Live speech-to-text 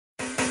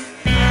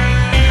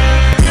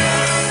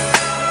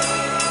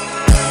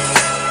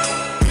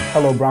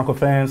Hello, Bronco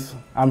fans.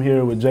 I'm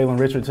here with Jalen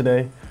Richard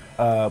today.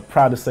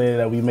 Proud to say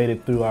that we made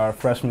it through our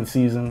freshman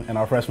season and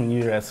our freshman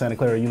year at Santa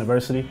Clara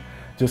University.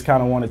 Just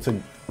kind of wanted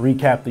to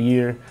recap the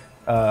year,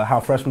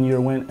 how freshman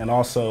year went, and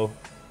also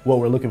what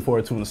we're looking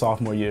forward to in the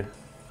sophomore year.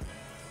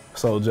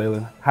 So,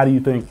 Jalen, how do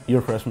you think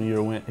your freshman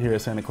year went here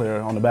at Santa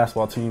Clara on the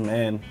basketball team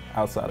and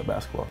outside of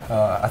basketball?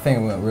 I think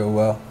it went real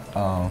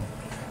well.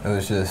 It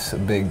was just a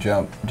big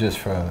jump just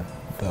for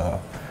the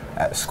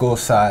school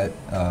side,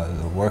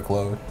 the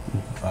workload.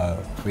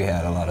 We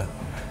had a lot of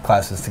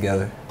classes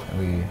together.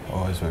 We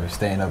always were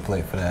staying up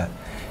late for that.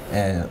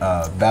 And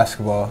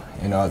basketball,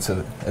 you know, it's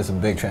a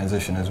big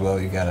transition as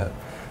well. You gotta,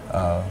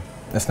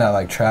 it's not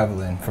like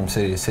traveling from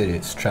city to city.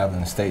 It's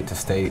traveling state to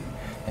state,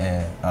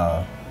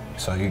 and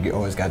so you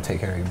always got to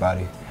take care of your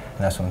body. And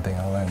that's one thing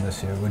I learned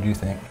this year. What do you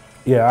think?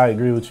 Yeah, I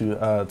agree with you.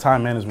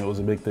 Time management was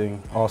a big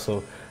thing.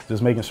 Also,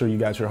 just making sure you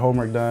got your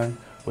homework done,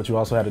 but you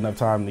also had enough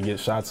time to get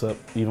shots up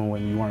even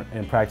when you weren't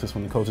in practice,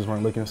 when the coaches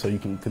weren't looking, so you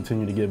can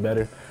continue to get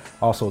better.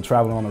 Also,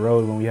 traveling on the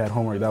road when we had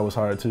homework, that was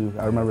hard too.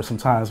 I remember some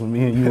times when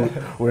me and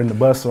you were in the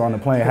bus or on the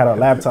plane, had our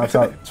laptops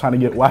out trying to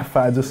get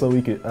Wi-Fi just so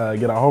we could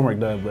get our homework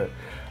done, but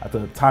I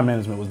thought time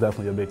management was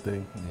definitely a big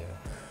thing.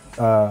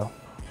 Yeah.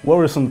 What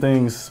were some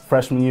things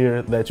freshman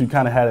year that you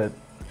kind of had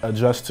to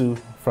adjust to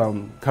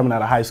from coming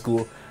out of high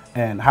school,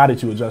 and how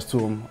did you adjust to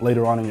them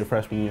later on in your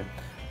freshman year?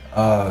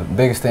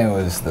 Biggest thing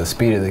was the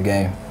speed of the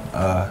game.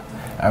 I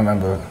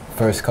remember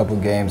first couple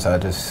games I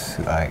just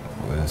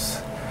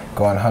was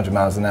going 100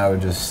 miles an hour,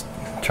 just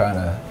trying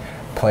to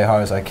play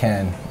hard as I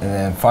can. And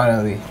then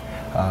finally,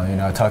 you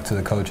know, I talked to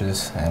the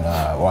coaches and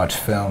watched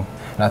film.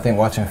 And I think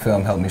watching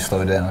film helped me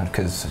slow down,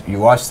 because you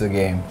watch the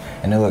game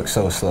and it looks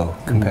so slow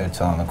compared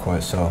to on the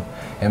court. So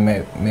it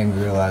made me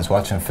realize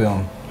watching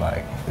film,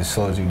 like, it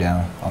slows you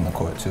down on the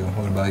court too.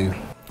 What about you?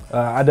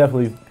 I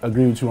definitely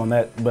agree with you on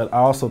that, but I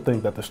also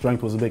think that the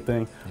strength was a big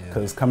thing,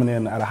 because coming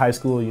in out of high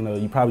school, you know,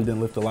 you probably didn't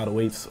lift a lot of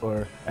weights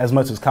or as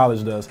much as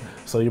college does.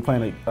 So you're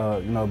playing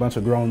you know, a bunch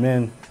of grown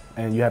men,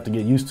 and you have to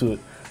get used to it.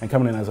 And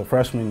coming in as a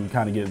freshman, you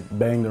kind of get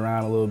banged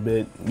around a little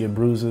bit, get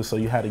bruises, so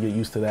you had to get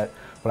used to that.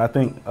 But I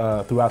think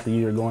throughout the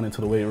year, going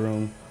into the weight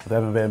room with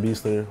Evan Van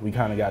Beesler, we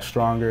kind of got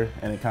stronger,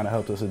 and it kind of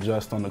helped us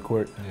adjust on the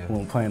court when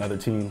we're playing other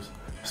teams.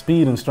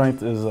 Speed and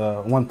strength is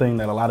one thing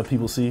that a lot of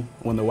people see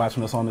when they're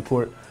watching us on the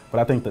court, but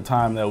I think the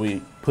time that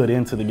we put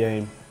into the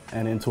game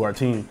and into our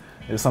team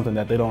is something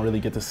that they don't really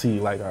get to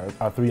see, like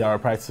our 3-hour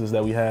practices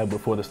that we have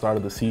before the start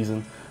of the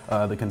season,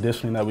 the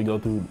conditioning that we go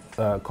through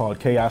called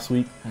Chaos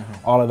Week.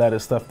 All of that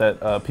is stuff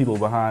that people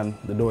behind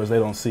the doors, they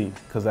don't see,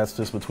 because that's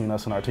just between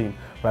us and our team.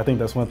 But I think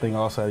that's one thing I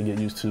also had to get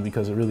used to,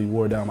 because it really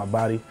wore down my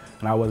body,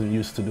 and I wasn't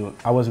used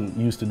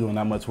to doing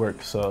that much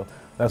work. So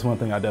that's one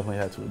thing I definitely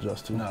had to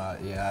adjust to. No,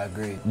 yeah, I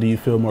agree. Do you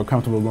feel more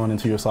comfortable going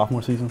into your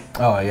sophomore season?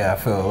 Oh yeah, I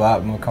feel a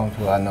lot more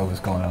comfortable. I know what's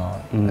going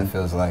on. It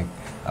feels like,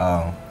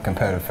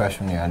 compared to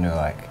freshman year, I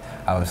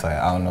was like,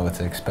 I don't know what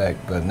to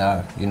expect, but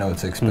now you know what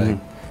to expect.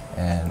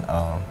 And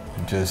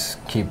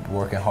just keep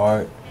working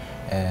hard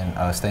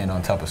and staying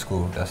on top of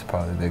school. That's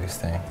probably the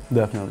biggest thing.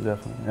 Definitely,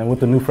 definitely. And with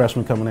the new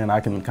freshmen coming in,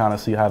 I can kind of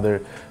see how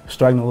they're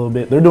struggling a little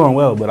bit. They're doing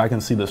well, but I can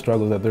see the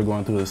struggles that they're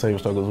going through, the same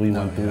struggles we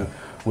went through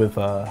with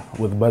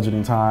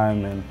budgeting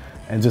time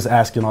and just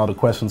asking all the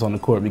questions on the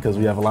court, because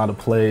we have a lot of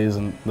plays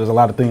and there's a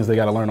lot of things they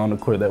got to learn on the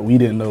court that we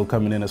didn't know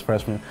coming in as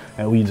freshmen,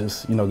 and we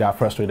just, you know, got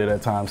frustrated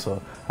at times.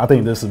 So I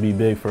think this would be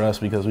big for us,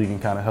 because we can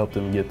kind of help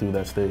them get through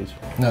that stage.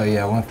 No,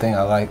 yeah, one thing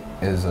I like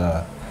is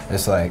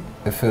it's like,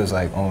 it feels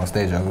like almost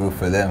deja vu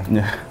for them,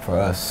 for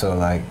us. So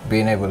like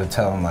being able to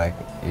tell them, like,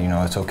 you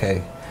know, it's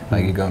okay,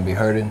 like you're gonna be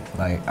hurting.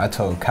 Like I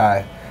told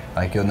Kai,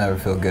 like, you'll never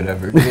feel good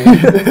ever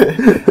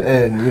again.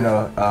 And you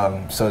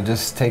know, so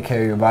just take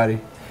care of your body,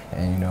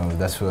 and you know,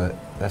 that's what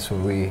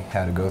we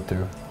had to go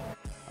through.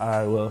 All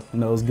right, well, you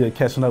know, it was good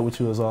catching up with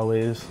you as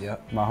always.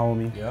 Yep. My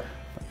homie. Yep.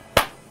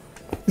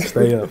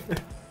 Stay up.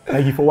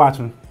 Thank you for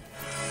watching.